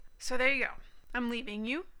So there you go. I'm leaving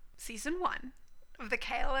you season 1 of the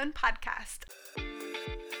KLN Podcast.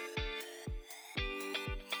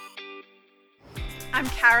 I'm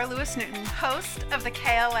Kara Lewis-Newton, host of the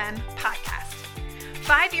KLN Podcast.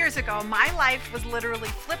 5 years ago, my life was literally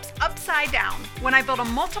flipped upside down when I built a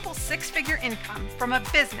multiple six-figure income from a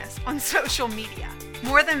business on social media.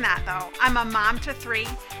 More than that, though, I'm a mom to 3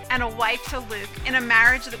 and a wife to Luke in a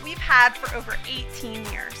marriage that we've had for over 18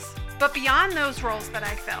 years. But beyond those roles that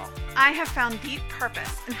I fill, I have found deep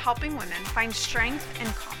purpose in helping women find strength and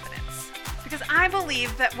confidence. Because I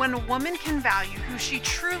believe that when a woman can value who she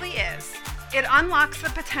truly is, it unlocks the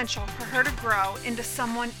potential for her to grow into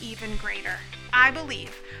someone even greater. I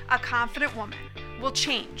believe a confident woman will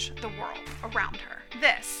change the world around her.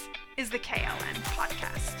 This is the KLN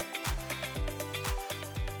Podcast.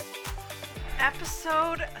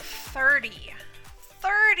 Episode 30.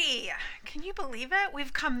 30! Can you believe it?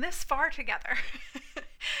 We've come this far together.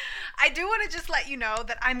 I do want to just let you know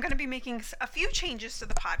that I'm going to be making a few changes to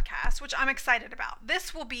the podcast, which I'm excited about.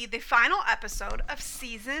 This will be the final episode of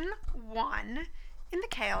season 1 in the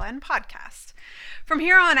KLN Podcast. From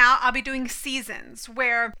here on out, I'll be doing seasons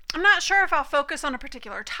where I'm not sure if I'll focus on a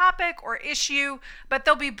particular topic or issue, but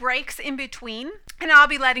there'll be breaks in between, and I'll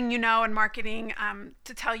be letting you know and marketing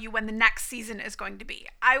to tell you when the next season is going to be.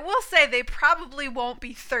 I will say they probably won't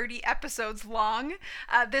be 30 episodes long.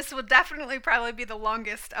 This will definitely probably be the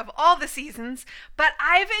longest of all the seasons, but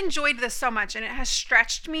I've enjoyed this so much, and it has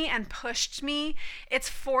stretched me and pushed me. It's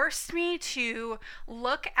forced me to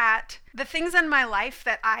look at the things in my life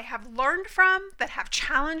that I have learned from, that have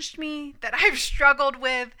challenged me, that I've struggled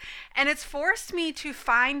with, and it's forced me to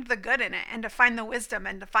find the good in it and to find the wisdom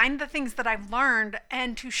and to find the things that I've learned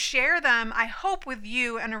and to share them, I hope, with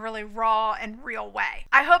you in a really raw and real way.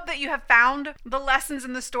 I hope that you have found the lessons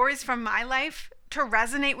and the stories from my life to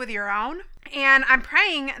resonate with your own. And I'm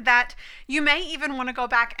praying that you may even want to go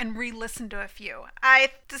back and re-listen to a few.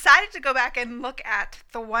 I decided to go back and look at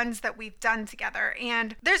the ones that we've done together.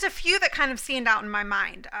 And there's a few that kind of stand out in my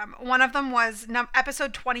mind. One of them was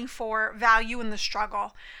episode 24, Value in the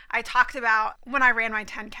Struggle. I talked about when I ran my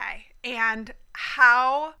 10K and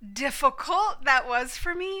how difficult that was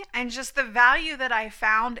for me and just the value that I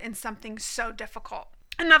found in something so difficult.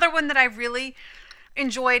 Another one that I really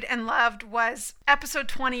enjoyed and loved was episode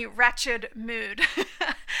 20, Wretched Mood.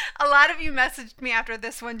 A lot of you messaged me after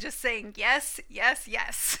this one just saying, yes, yes,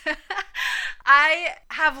 yes. I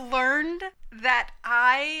have learned that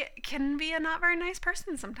I can be a not very nice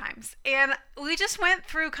person sometimes. And we just went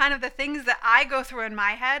through kind of the things that I go through in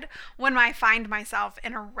my head when I find myself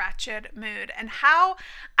in a wretched mood and how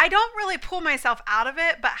I don't really pull myself out of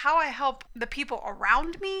it, but how I help the people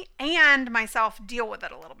around me and myself deal with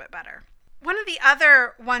it a little bit better. One of the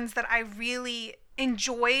other ones that I really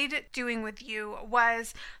enjoyed doing with you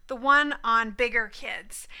was the one on bigger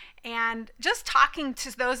kids, and just talking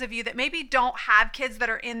to those of you that maybe don't have kids that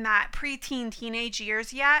are in that preteen teenage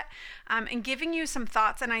years yet, and giving you some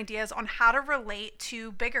thoughts and ideas on how to relate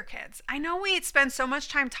to bigger kids. I know we spend so much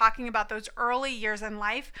time talking about those early years in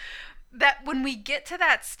life that when we get to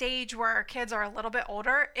that stage where our kids are a little bit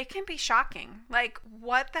older, it can be shocking. Like,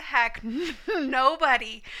 what the heck?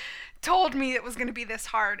 Nobody told me it was going to be this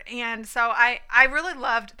hard. And so I really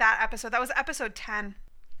loved that episode. That was episode 10.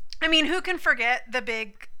 I mean, who can forget the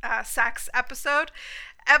big sex episode?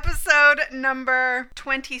 Episode number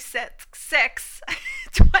 26.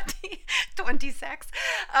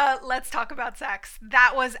 Let's talk about sex.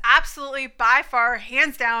 That was absolutely, by far,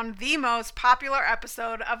 hands down, the most popular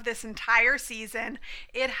episode of this entire season.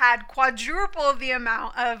 It had quadruple the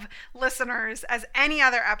amount of listeners as any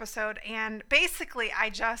other episode. And basically,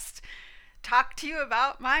 I just talk to you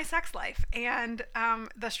about my sex life and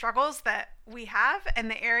the struggles that we have and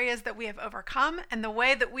the areas that we have overcome and the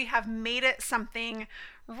way that we have made it something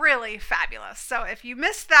really fabulous. So if you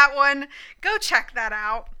missed that one, go check that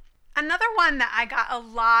out. Another one that I got a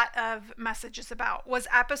lot of messages about was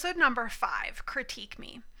episode number 5, Critique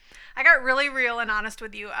Me. I got really real and honest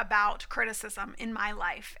with you about criticism in my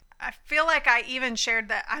life. I feel like I even shared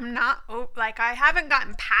that I haven't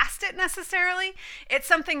gotten past it necessarily. It's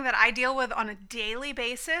something that I deal with on a daily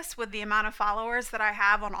basis with the amount of followers that I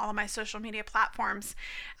have on all of my social media platforms.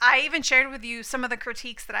 I even shared with you some of the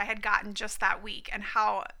critiques that I had gotten just that week and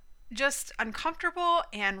how just uncomfortable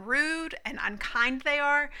and rude and unkind they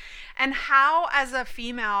are, and how as a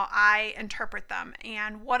female I interpret them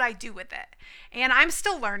and what I do with it. And I'm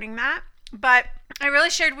still learning that. But I really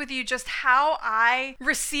shared with you just how I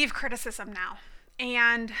receive criticism now.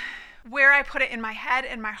 And where I put it in my head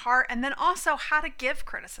and my heart, and then also how to give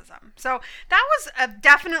criticism. So that was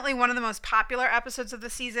definitely one of the most popular episodes of the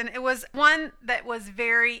season. It was one that was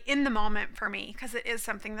very in the moment for me because it is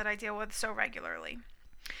something that I deal with so regularly.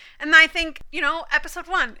 And I think, episode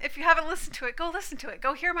 1, if you haven't listened to it, go listen to it.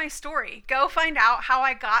 Go hear my story. Go find out how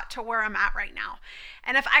I got to where I'm at right now.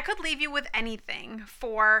 And if I could leave you with anything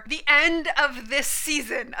for the end of this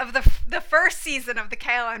season, of the first season of the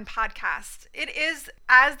KLN podcast, it is,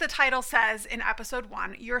 as the title says in episode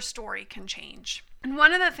 1, your story can change. And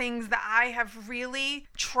one of the things that I have really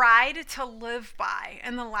tried to live by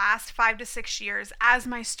in the last 5 to 6 years, as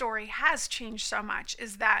my story has changed so much,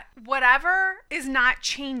 is that whatever is not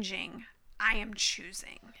changing, I am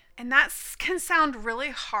choosing. And that can sound really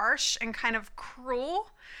harsh and kind of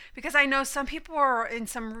cruel, because I know some people are in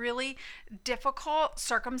some really difficult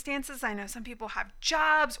circumstances. I know some people have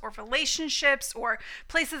jobs or relationships or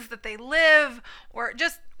places that they live, or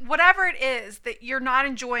just whatever it is that you're not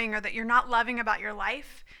enjoying or that you're not loving about your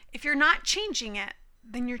life. If you're not changing it,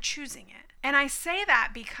 then you're choosing it. And I say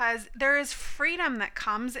that because there is freedom that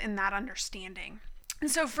comes in that understanding. And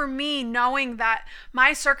so for me, knowing that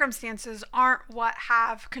my circumstances aren't what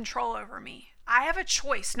have control over me, I have a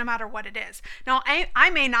choice no matter what it is. Now, I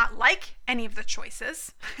may not like any of the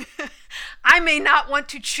choices. I may not want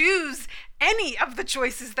to choose any of the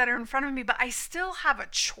choices that are in front of me, but I still have a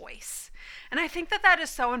choice. And I think that is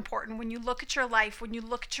so important when you look at your life, when you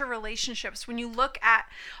look at your relationships, when you look at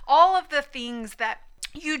all of the things that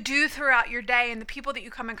you do throughout your day and the people that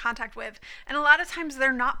you come in contact with. And a lot of times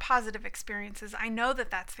they're not positive experiences. I know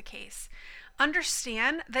that that's the case.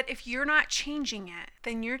 Understand that if you're not changing it,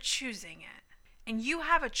 then you're choosing it. And you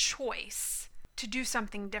have a choice to do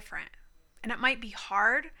something different. And it might be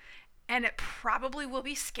hard, and it probably will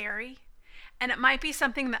be scary, and it might be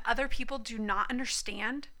something that other people do not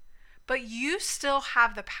understand, but you still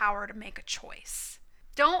have the power to make a choice.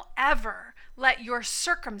 Don't ever let your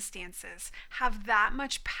circumstances have that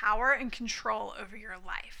much power and control over your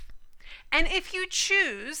life. And if you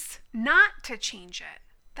choose not to change it,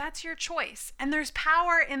 that's your choice. And there's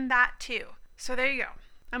power in that too. So there you go.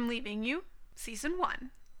 I'm leaving you season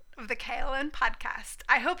 1 of the KLN podcast.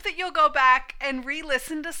 I hope that you'll go back and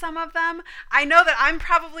re-listen to some of them. I know that I'm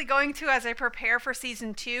probably going to as I prepare for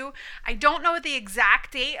season 2. I don't know the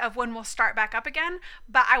exact date of when we'll start back up again,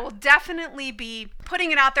 but I will definitely be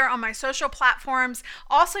putting it out there on my social platforms.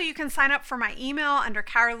 Also, you can sign up for my email under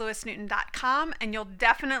KaraLewisNewton.com, and you'll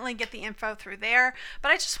definitely get the info through there.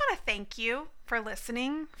 But I just want to thank you for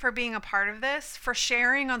listening, for being a part of this, for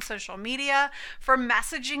sharing on social media, for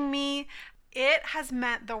messaging me. It has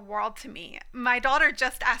meant the world to me. My daughter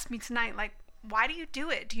just asked me tonight, why do you do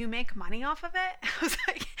it? Do you make money off of it? I was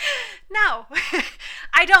like, no,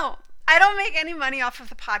 I don't. I don't make any money off of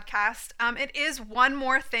the podcast. It is one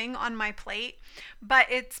more thing on my plate, but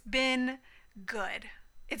it's been good.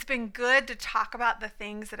 It's been good to talk about the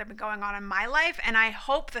things that have been going on in my life, and I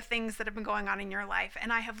hope the things that have been going on in your life.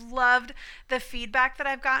 And I have loved the feedback that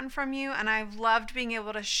I've gotten from you, and I've loved being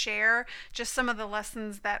able to share just some of the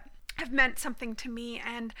lessons that have meant something to me,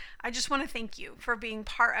 and I just want to thank you for being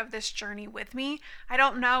part of this journey with me. I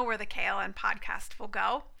don't know where the KLN podcast will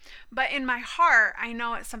go, but in my heart, I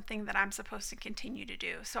know it's something that I'm supposed to continue to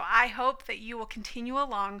do. So I hope that you will continue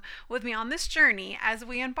along with me on this journey as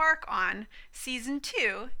we embark on season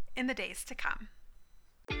 2 in the days to come.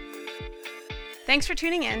 Thanks for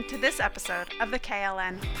tuning in to this episode of the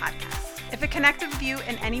KLN Podcast. If it connected with you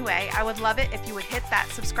in any way, I would love it if you would hit that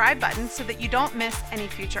subscribe button so that you don't miss any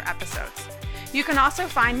future episodes. You can also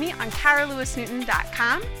find me on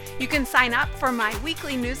KaraLewisNewton.com. You can sign up for my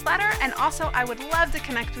weekly newsletter, and also I would love to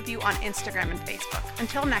connect with you on Instagram and Facebook.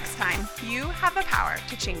 Until next time, you have the power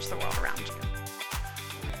to change the world around you.